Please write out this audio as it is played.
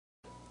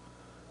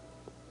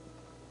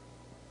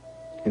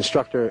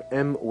Instructor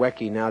M.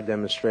 Ueki now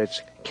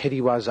demonstrates Keri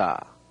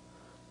Waza,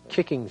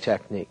 kicking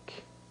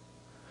technique.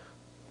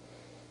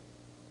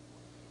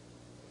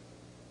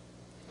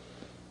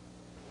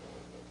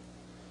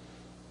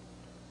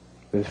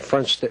 The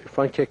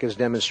front kick is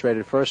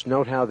demonstrated first.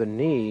 Note how the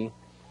knee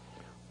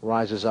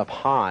rises up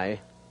high,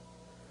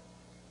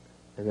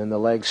 and then the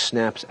leg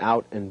snaps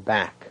out and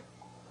back.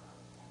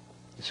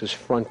 This is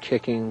front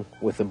kicking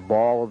with the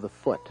ball of the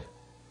foot.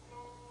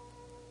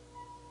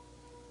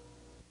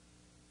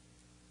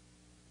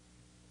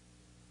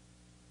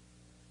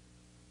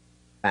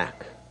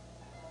 Back.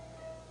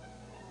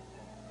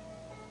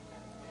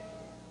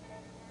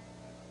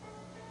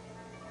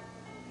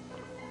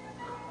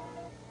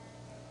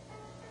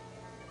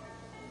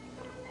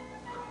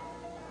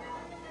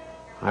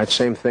 All right,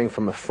 same thing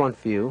from a front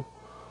view.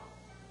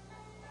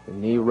 The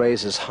knee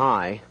raises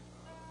high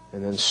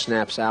and then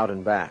snaps out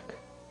and back.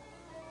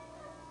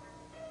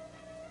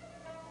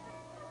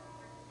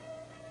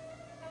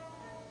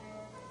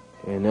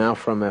 And now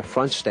from a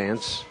front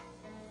stance,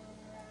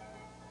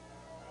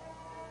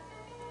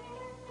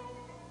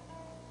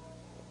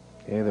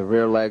 okay, the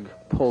rear leg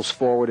pulls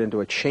forward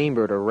into a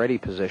chambered or ready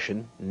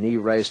position, knee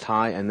raised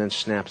high, and then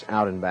snaps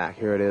out and back.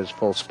 Here it is,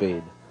 full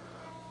speed.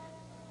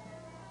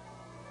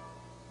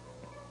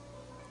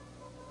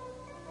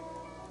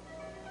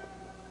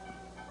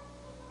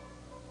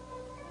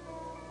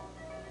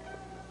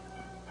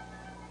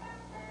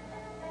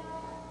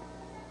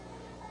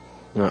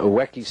 Now,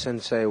 Ueki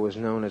Sensei was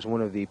known as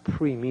one of the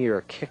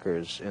premier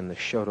kickers in the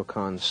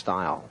Shotokan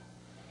style.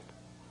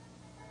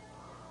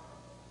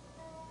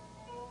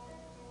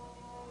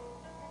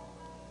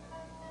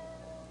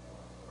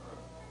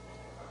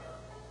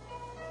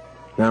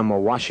 Now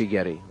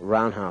Mawashigeri,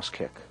 roundhouse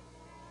kick.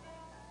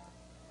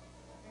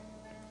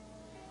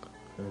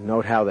 And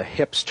note how the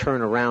hips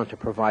turn around to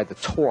provide the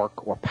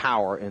torque or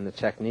power in the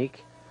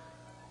technique.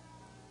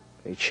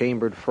 Okay,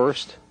 chambered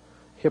first,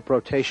 hip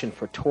rotation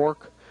for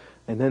torque,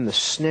 and then the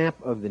snap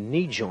of the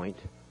knee joint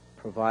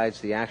provides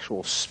the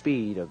actual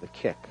speed of the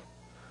kick.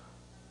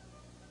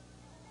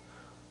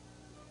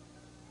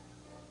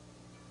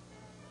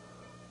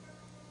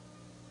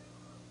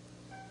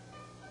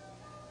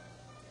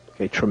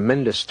 Okay,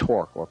 tremendous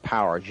torque or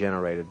power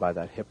generated by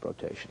that hip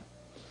rotation.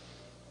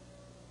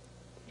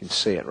 You can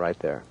see it right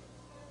there.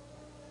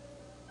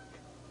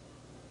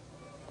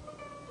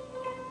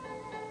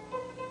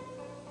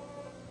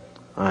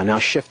 Now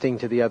shifting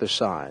to the other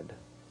side.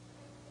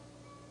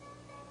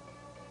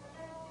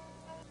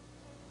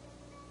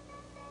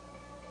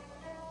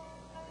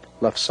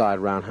 Left side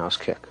roundhouse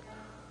kick.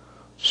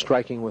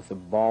 Striking with the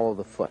ball of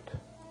the foot.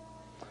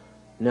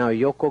 Now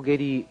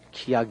Yokogeri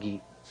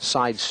Kyagi,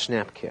 side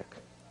snap kick.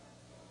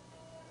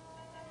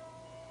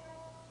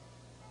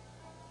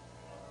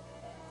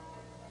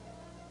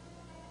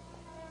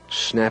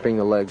 Snapping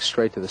the leg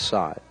straight to the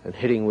side and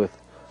hitting with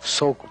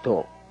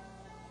sokuto,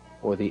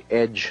 or the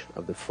edge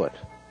of the foot.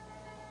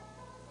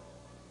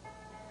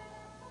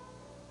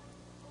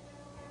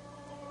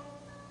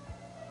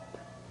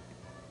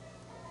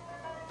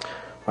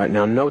 All right,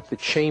 now note the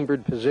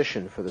chambered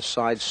position for the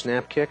side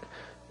snap kick.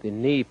 The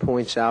knee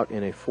points out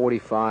in a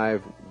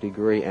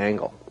 45-degree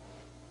angle.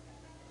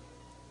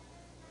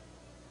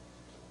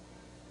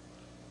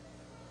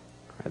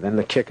 And then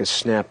the kick is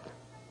snapped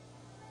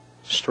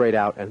straight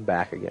out and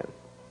back again.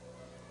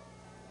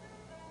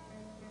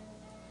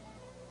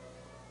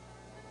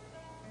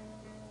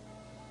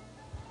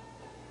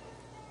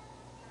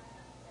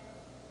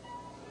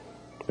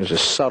 There's a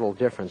subtle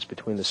difference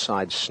between the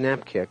side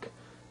snap kick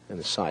and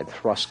the side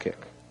thrust kick.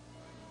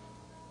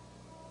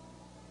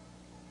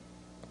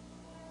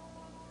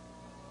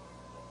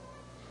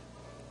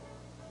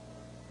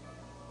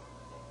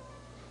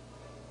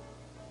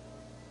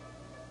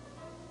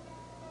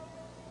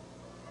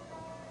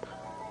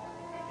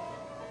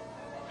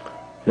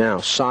 Now,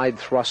 side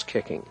thrust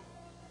kicking.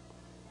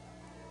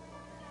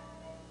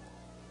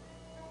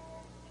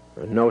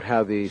 Note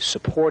how the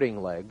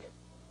supporting leg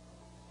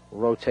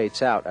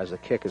rotates out as the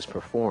kick is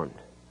performed.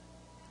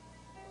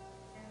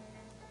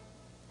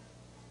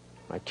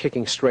 By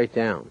kicking straight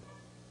down.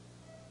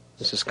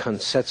 This is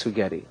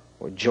kansetsugeri,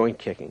 or joint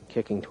kicking,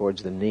 kicking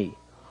towards the knee,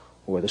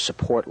 or the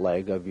support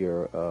leg of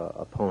your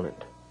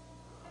opponent.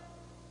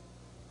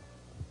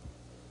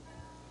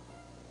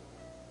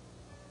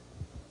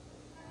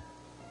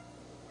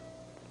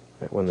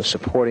 When the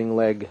supporting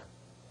leg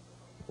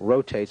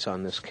rotates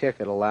on this kick,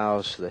 it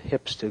allows the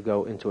hips to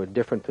go into a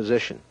different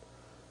position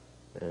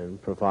and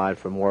provide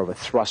for more of a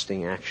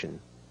thrusting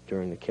action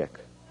during the kick.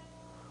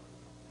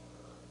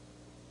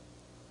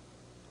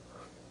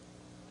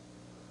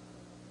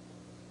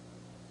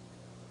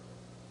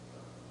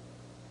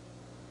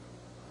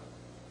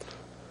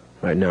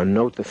 All right, now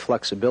note the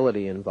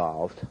flexibility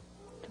involved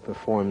to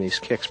perform these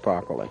kicks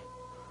properly.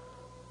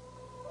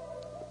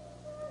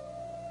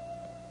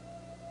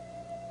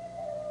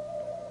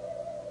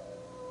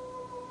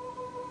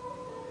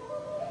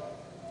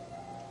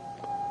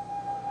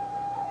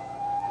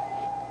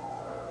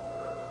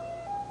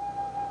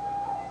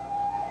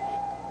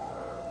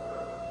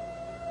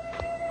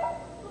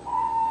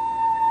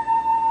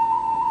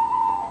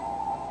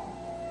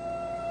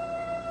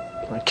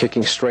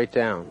 Kicking straight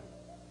down.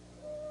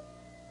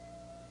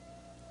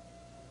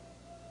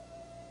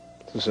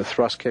 This is a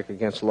thrust kick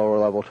against lower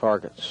level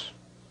targets.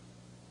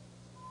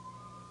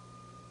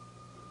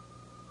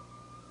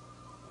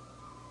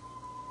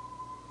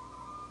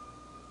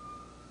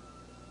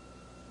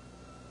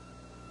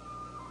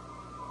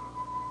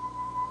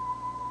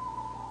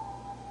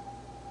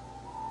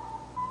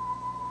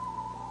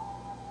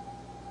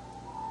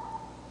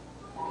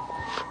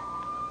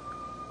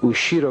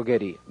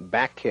 Ushirogeri,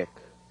 back kick.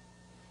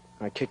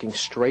 Kicking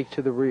straight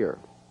to the rear.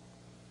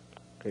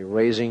 Okay,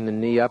 raising the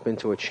knee up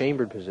into a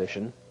chambered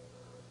position,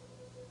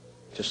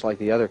 just like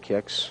the other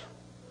kicks,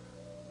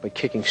 but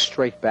kicking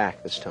straight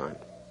back this time.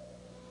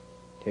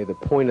 Okay, the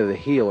point of the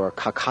heel, or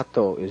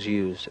kakato, is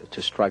used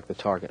to strike the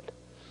target.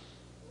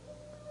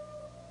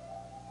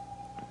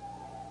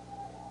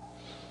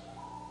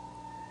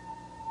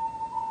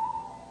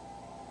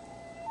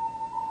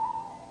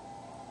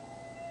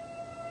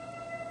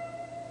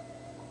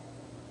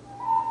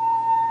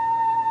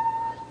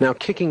 Now,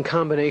 kicking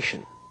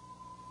combination.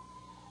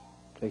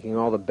 Taking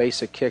all the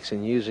basic kicks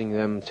and using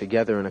them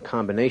together in a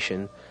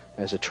combination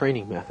as a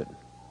training method.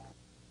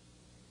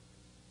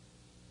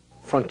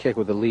 Front kick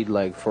with the lead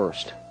leg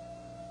first.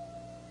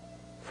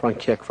 Front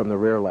kick from the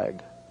rear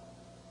leg.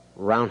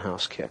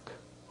 Roundhouse kick.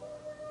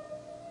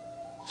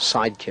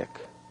 Side kick.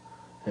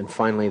 And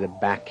finally the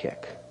back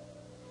kick.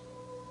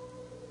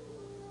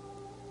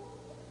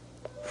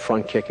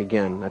 Front kick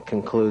again. That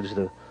concludes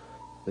the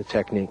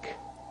technique.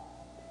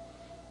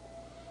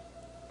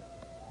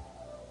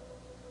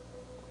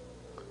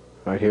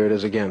 Right, here it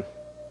is again.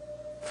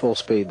 Full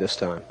speed this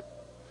time.